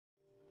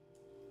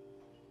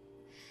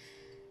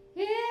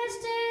Is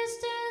this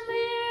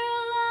real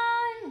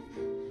life?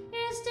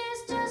 Is this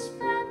just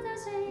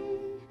fantasy?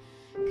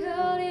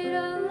 Could it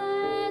all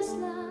last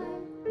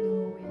life?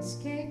 No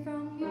escape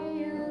from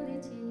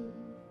reality.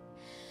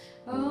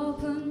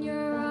 Open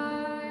your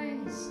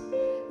eyes,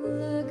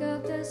 look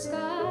up the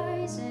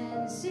skies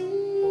and see.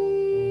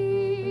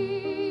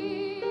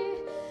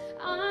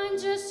 I'm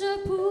just a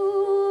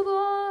poor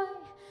boy,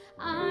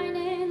 I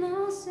need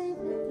no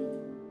sympathy.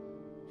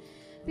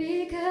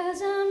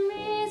 Because I'm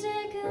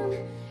easy come,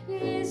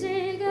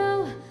 easy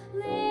go,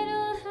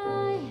 little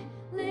high,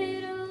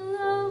 little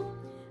low.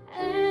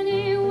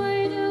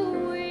 Anyway the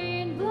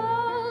wind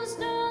blows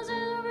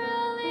doesn't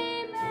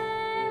really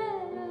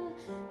matter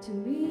to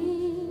me.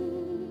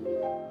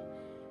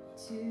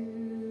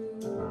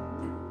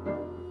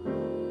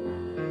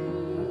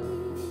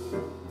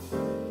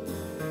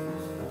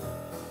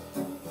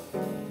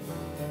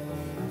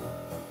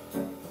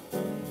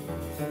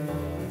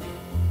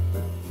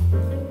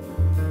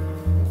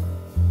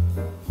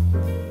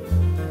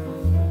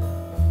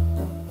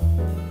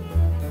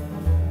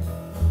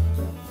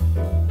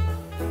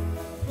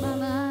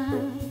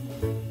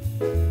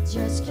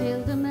 Just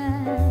killed a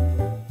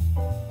man,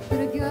 put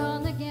a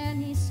gun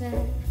again, he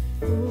said.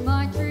 Pull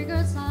my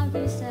triggers out,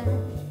 he said.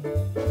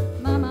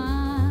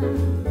 Mama,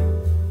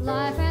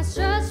 life has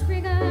just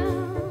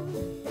begun,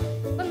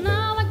 but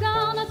now I'm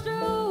gonna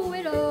throw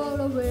it all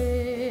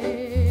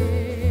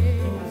away.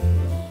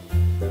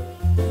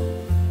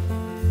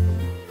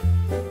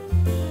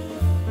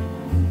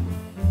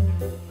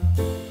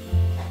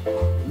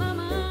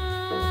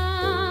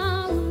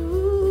 Mama,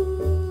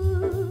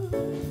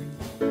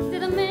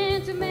 did I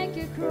mean to make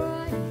you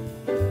cry?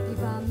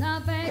 If I'm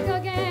not back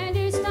again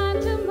this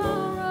time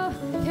tomorrow,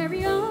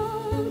 carry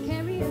on,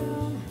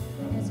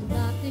 as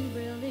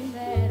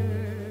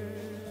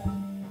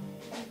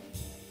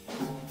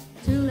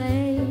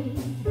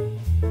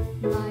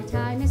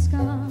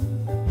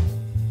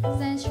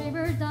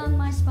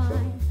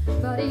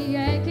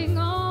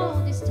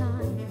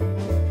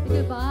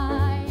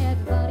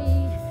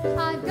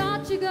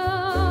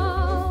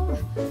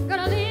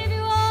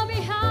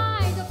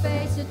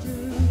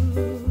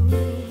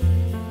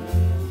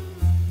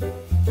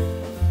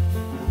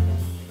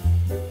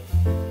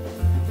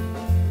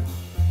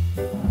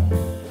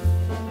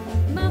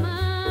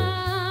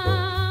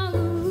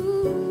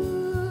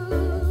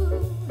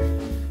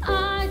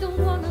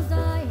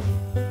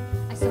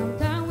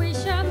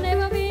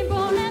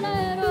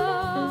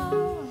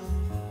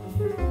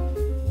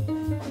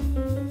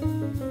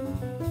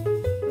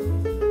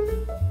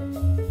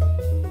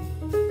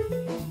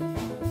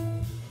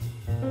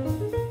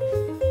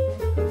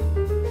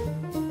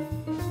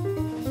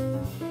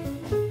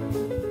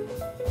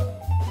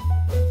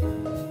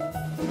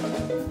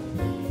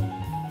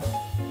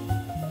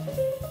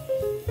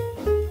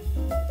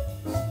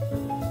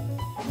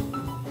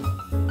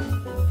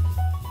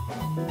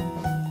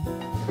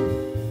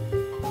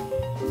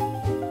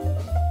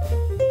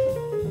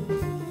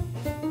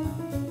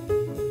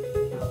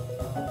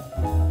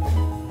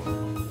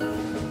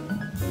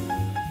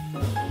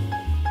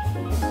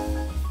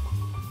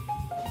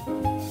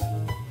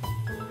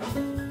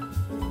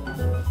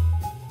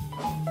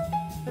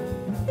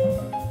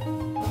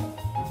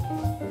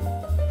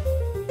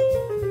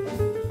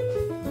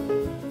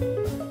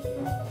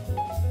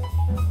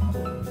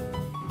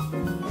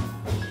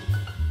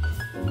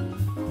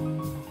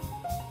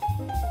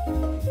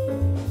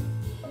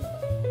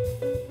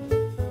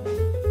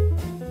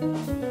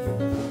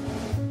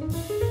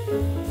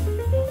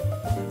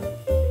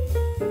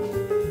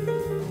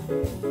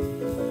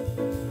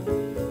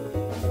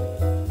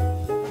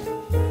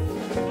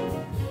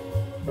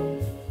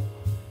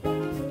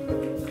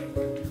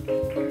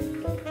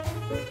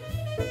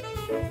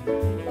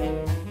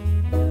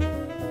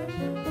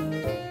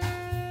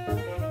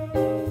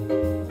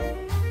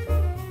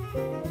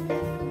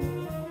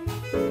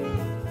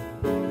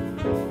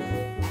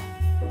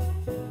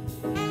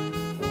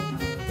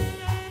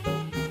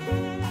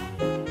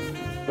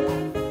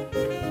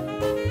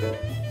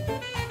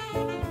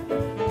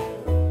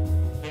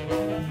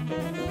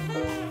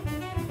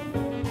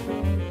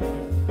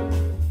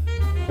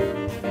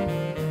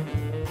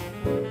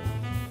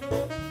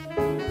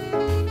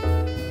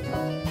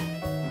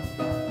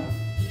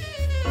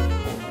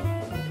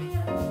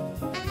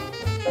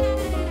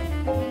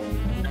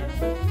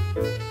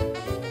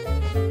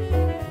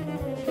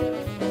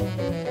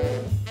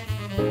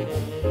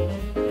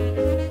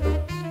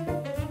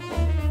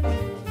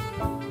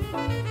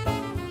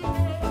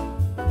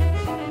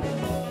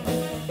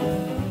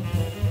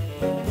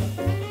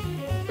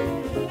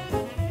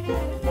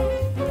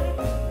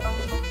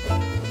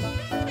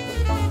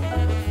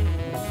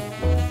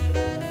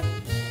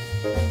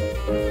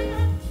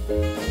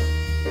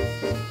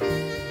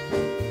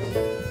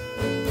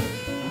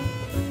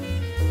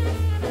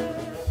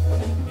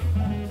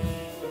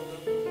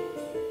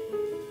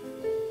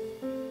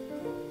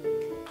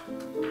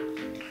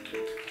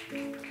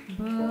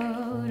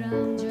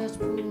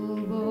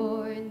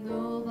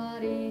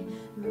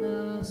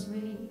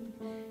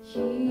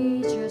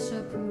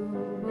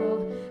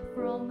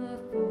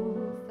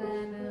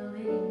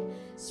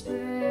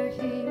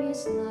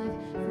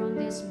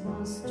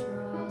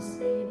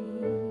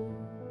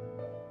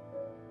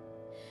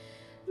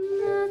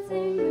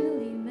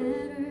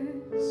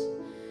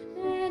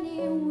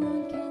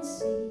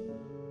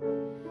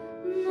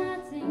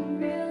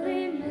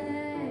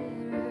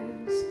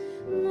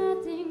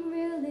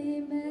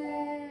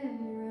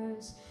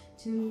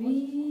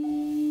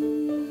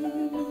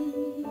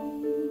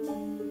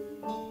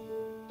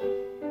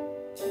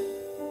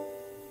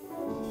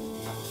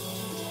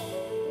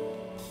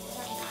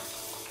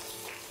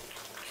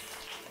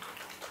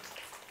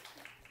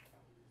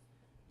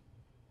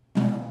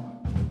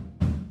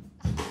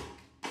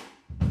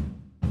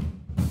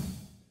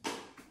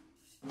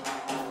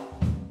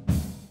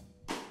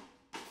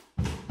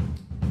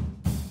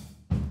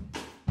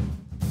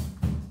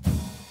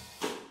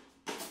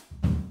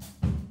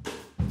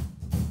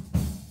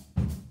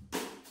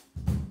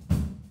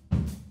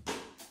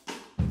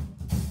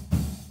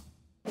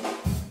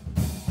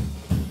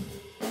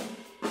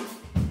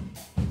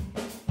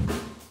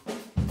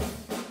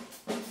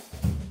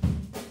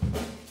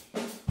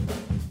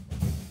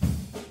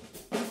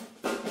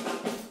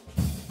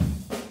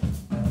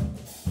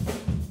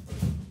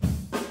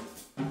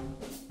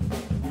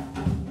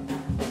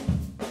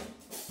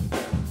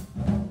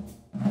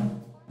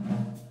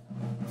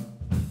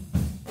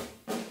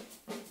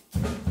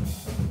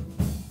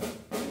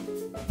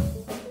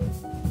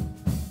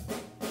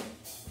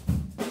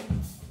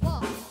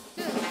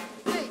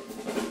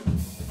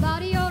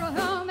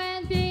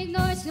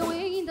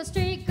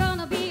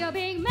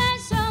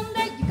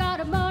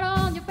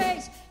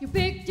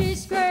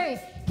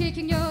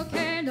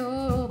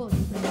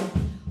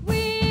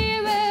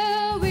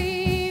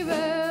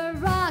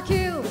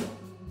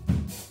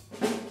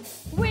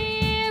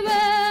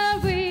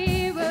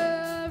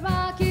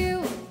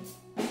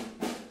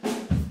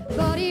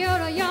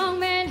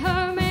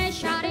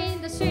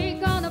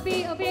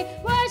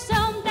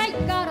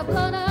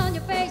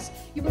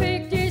You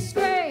big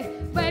disgrace,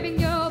 waving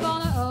your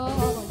banner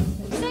over.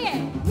 Sing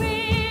it.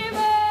 We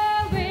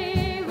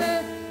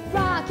will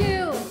rock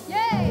you.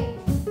 Yeah.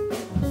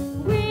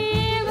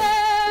 We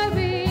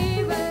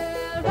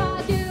will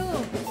rock you.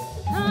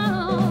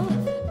 Oh,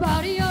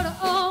 body of the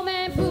old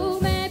man,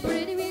 poor man,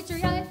 pretty rich or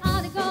young,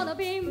 are they gonna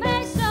be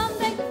made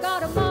someday?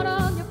 Got a mud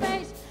on your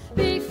face,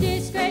 big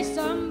disgrace.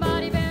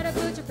 Somebody better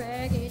put your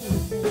bag in your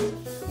face.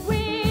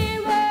 We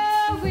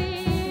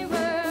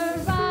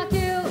will rock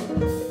you.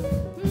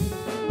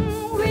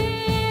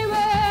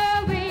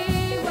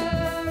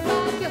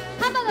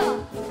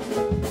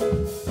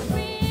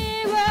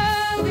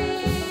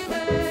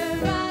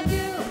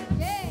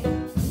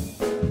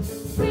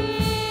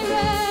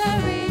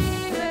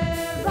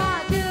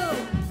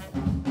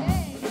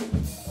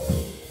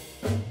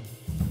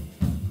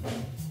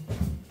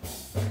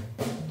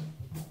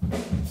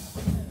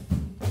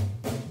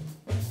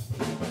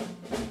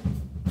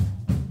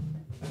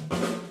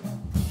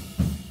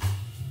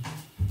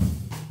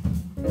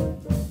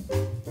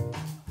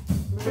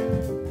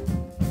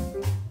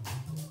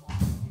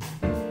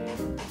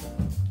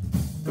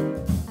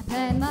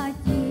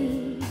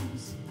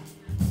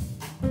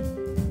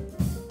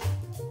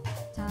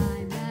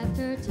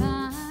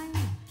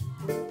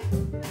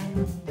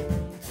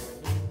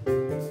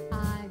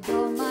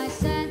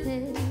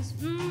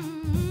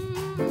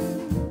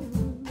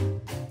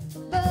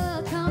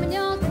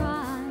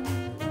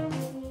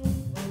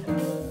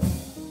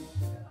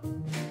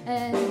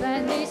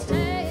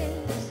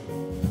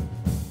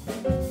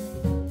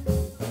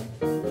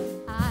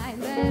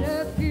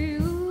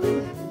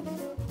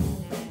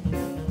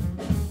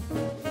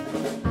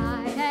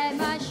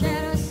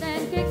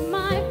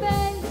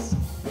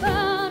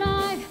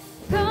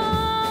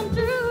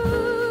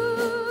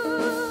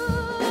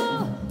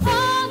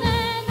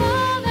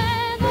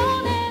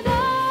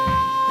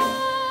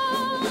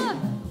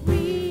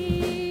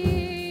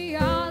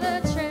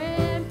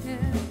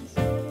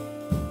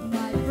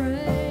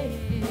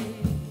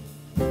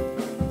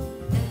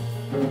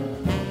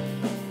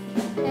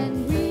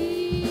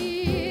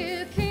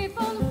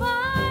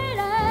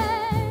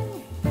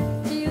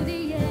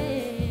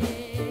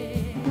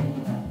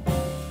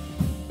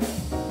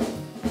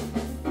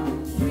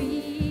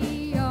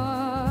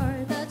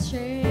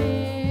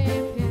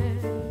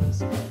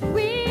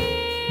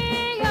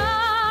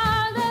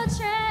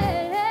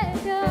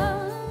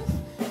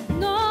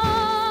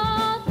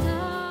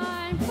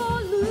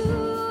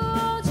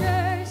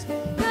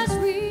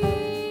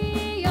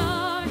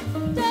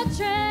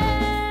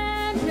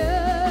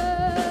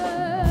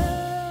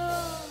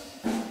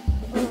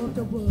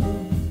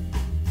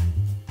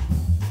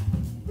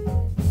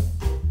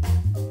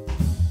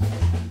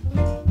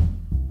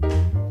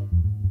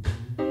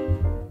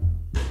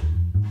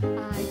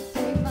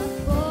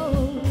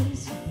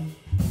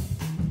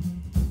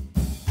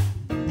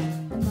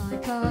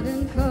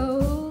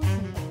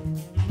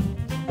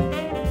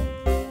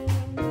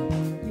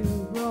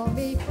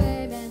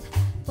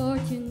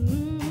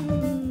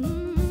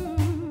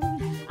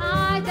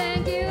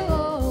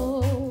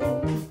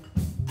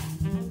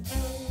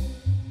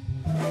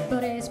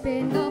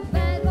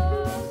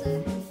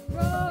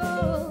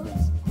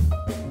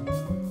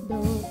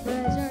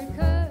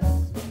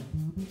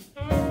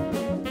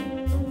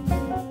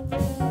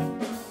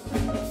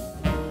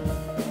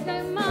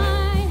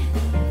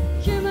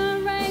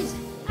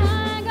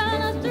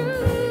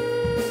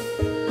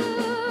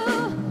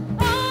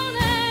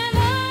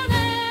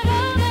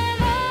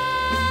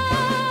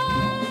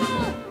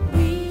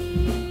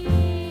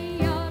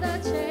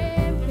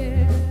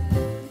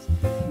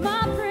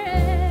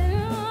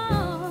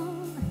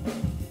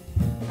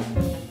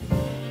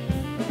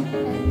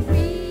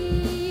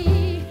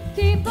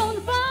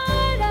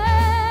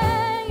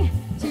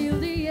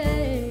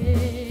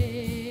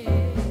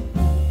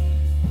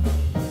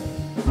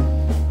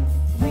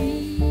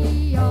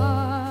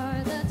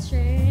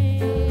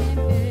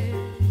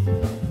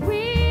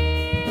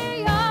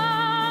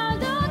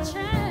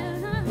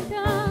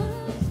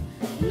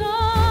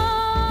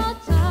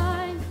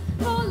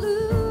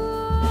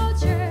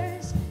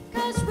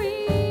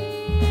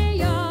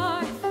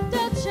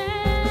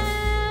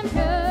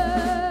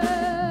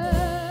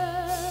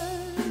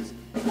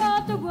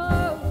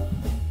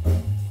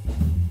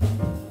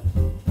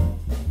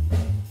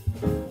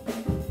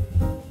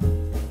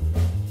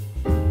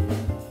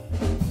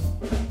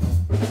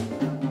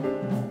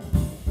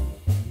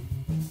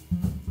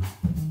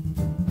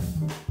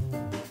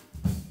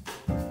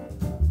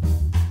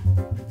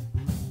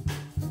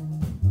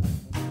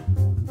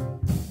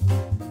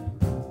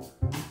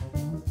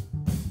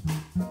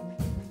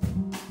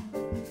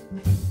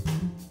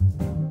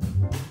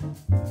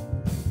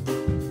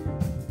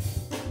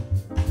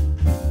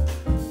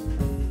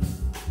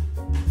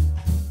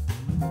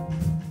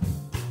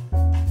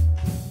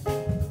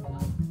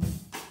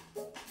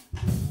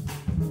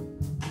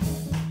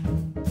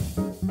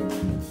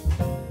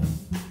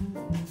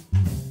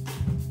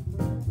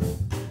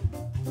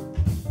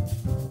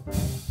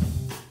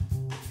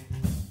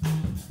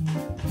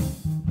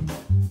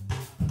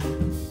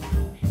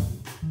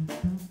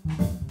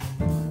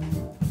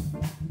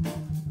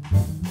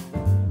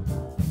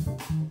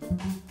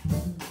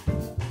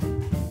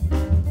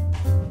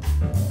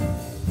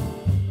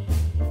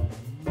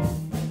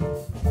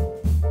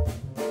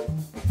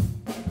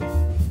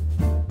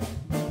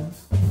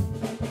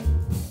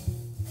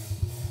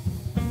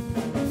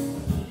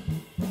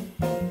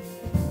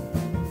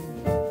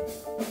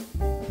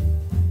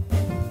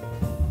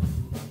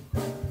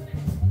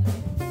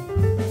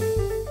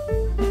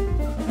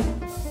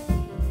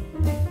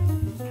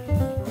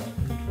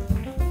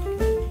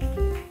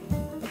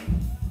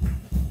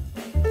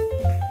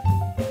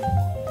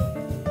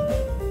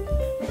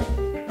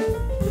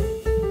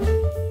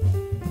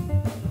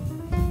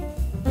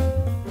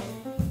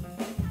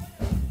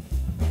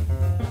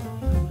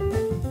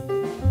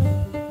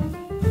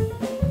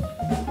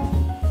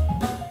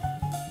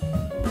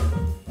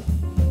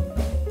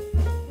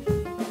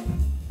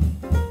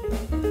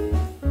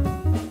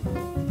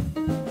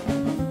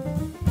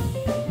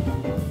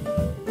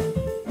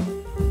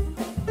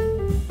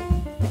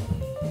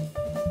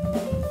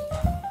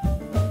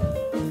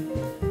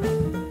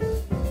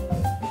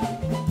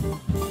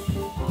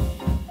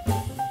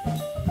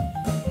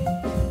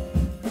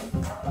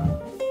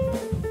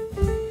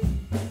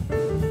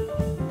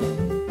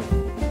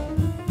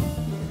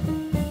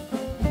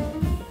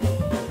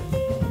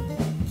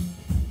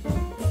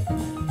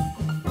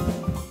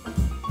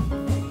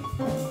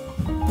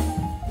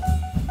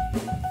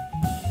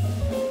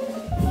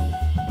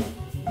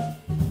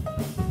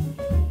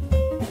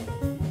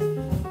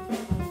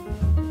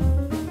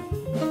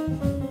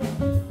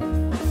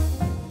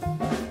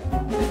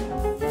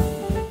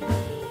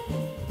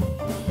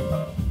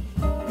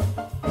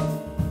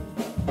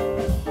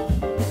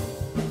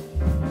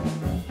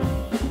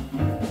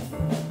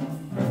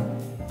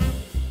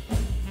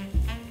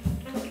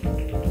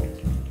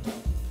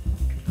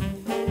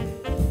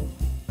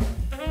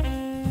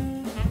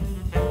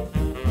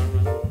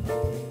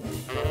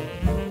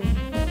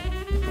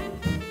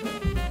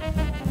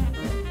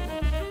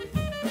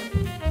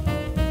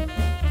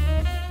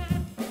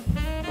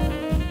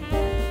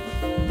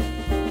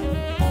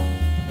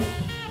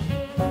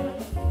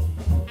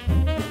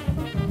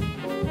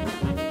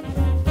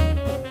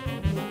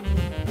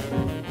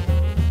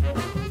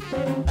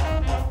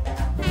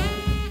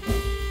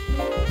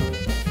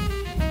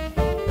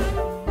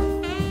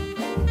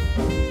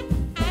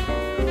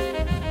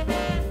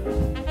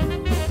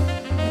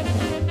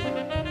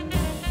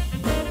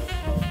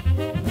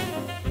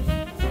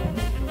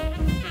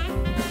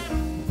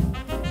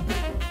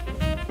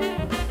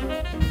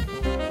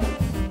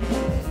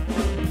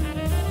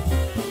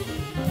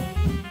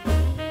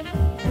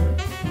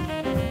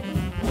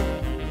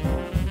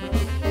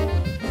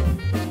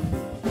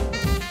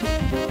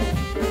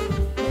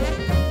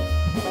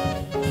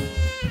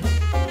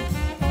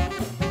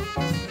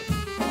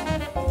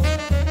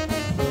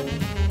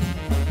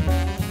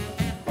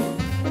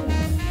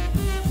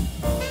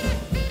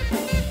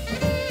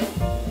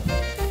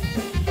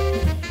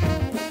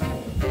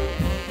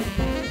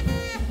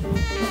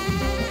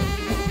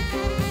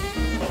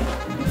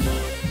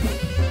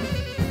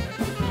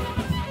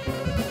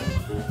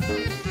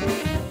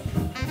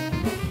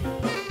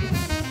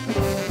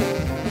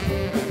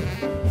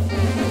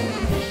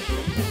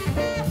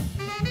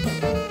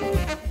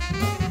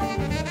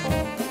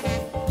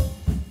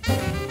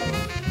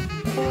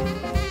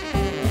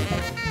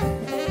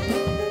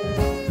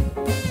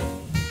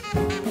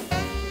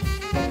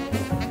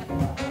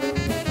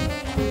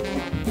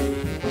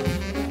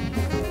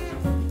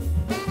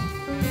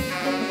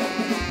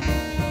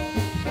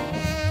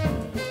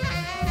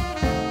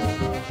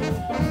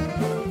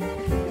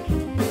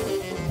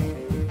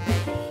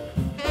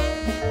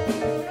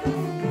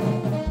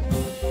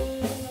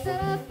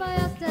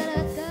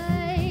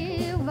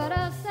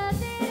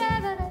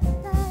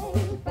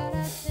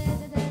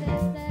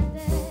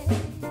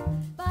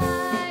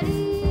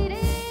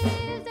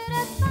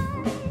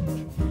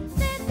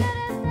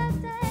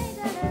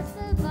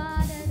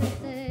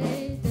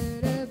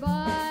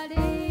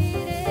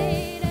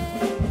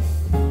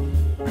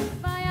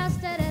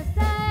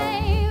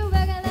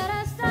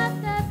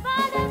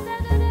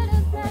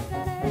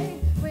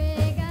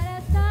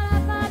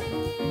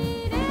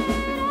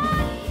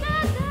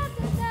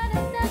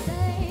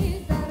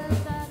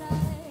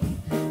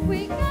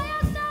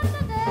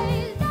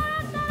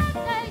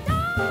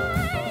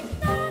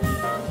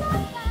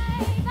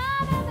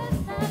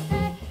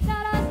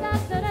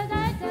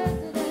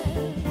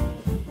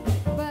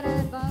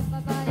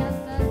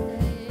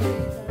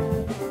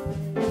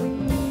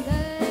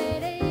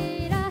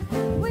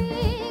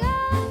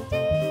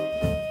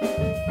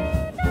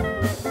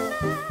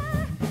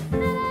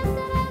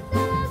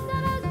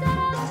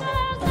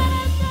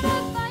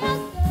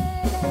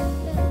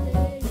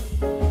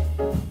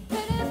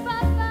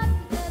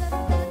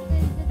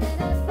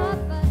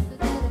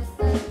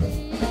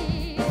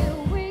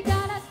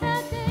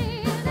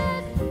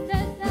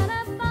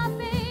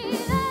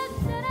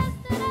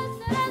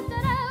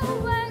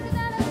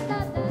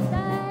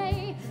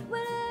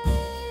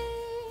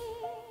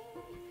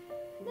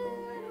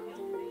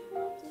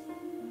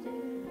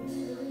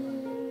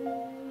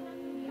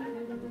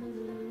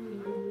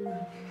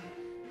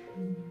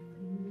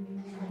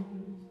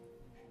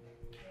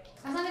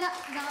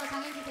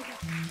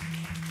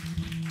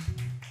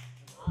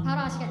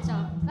 바로 아시겠죠?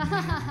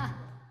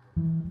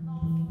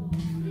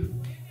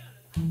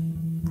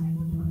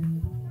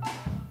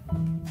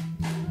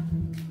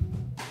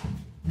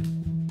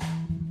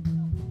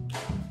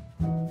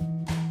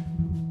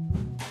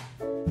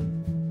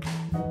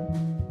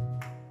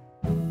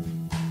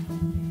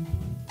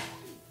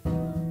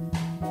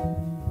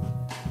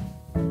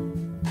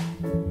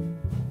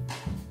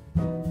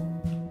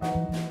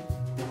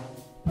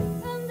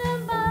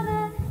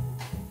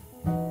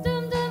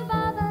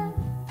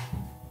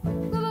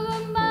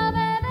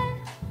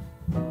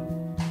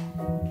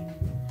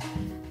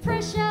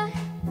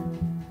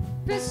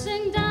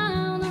 Pushing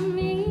down on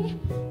me,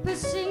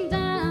 pushing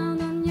down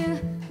on you.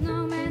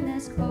 No man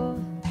is cold.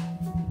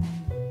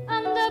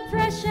 Under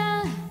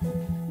pressure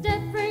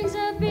that brings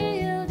a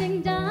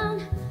building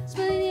down,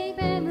 splitting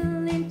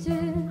family in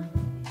two,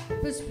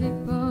 push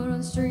people on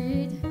the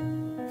street.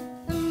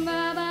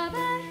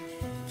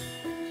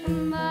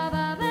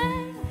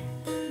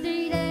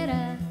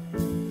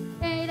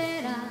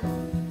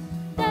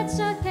 That's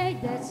okay,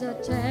 that's a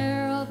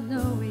tale of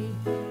knowing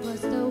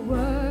what the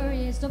world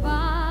is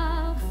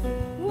about.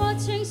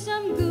 Watching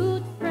some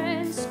good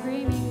friends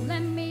screaming,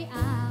 let me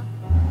out.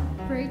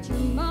 Pray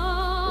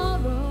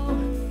tomorrow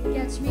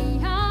gets me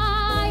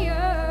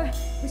higher.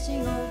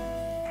 Pushing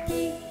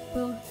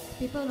on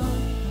people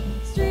on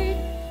the street.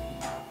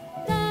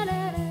 Da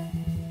da da.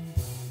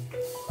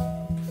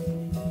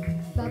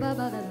 Ba ba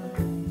ba da da.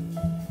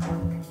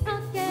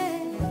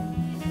 Okay.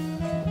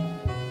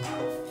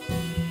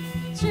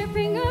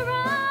 Tripping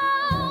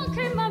around,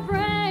 keep my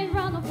brain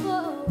on the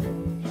floor.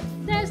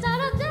 There's not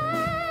a day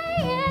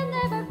I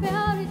never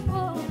felt it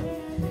for.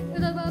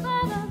 Da ba ba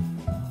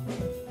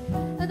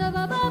ba, da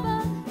ba ba ba,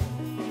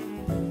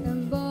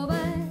 and bo ba,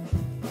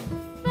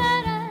 ba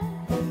da.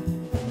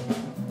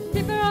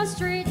 People on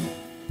street,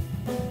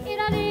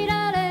 ida di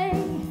da day.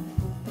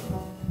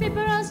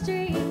 People on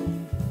street,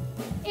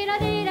 ida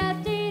di da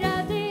di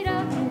da di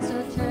da. It's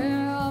a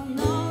tale of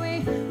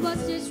knowing what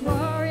this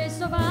world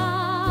is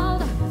about.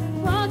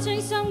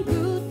 Watching some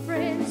good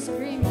friends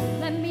screaming,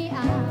 let me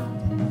out.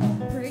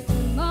 Break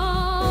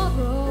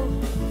tomorrow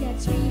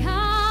gets me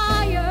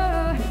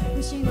higher.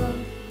 Pushing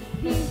on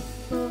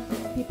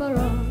people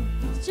on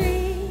the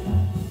street.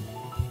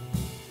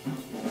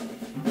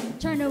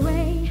 Turn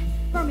away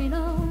from it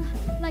all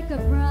like a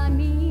bride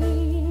me.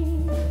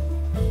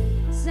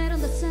 Sat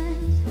on the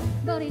sand,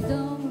 but it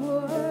don't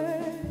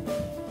work.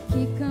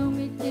 Keep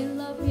coming in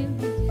love him,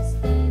 we just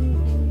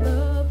stand in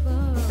love.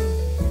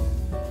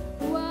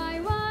 Why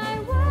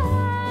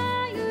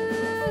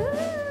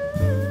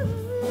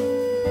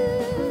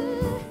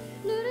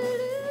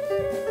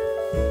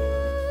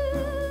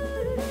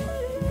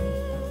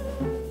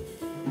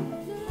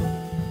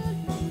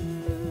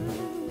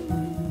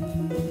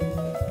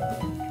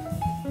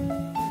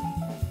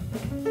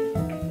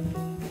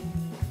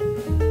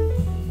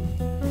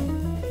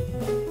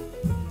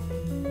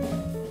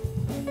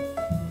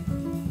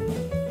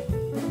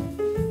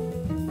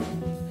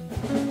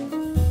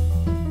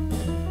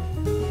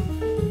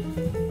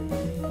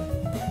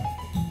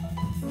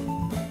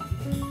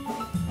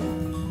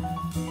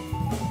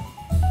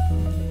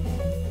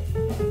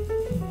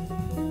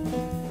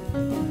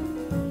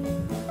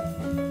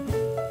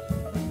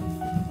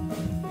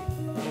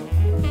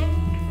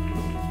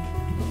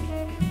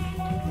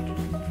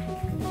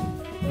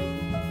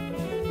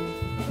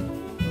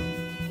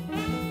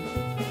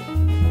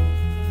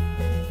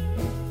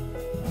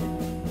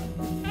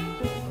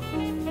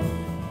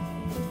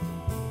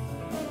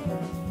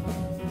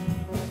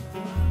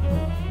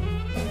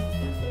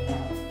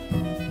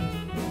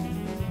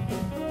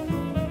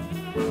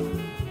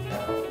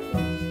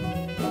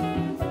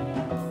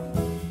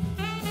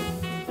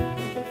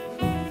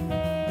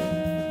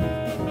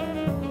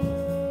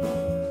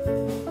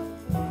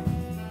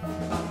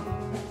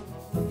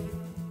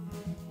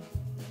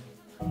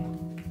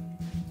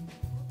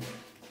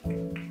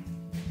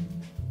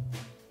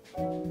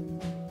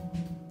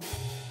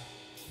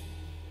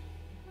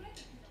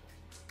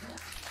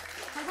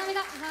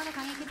감사합니다. 이상으로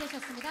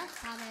강혜인퀸텟이었습니다.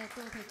 다음에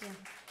또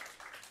뵐게요.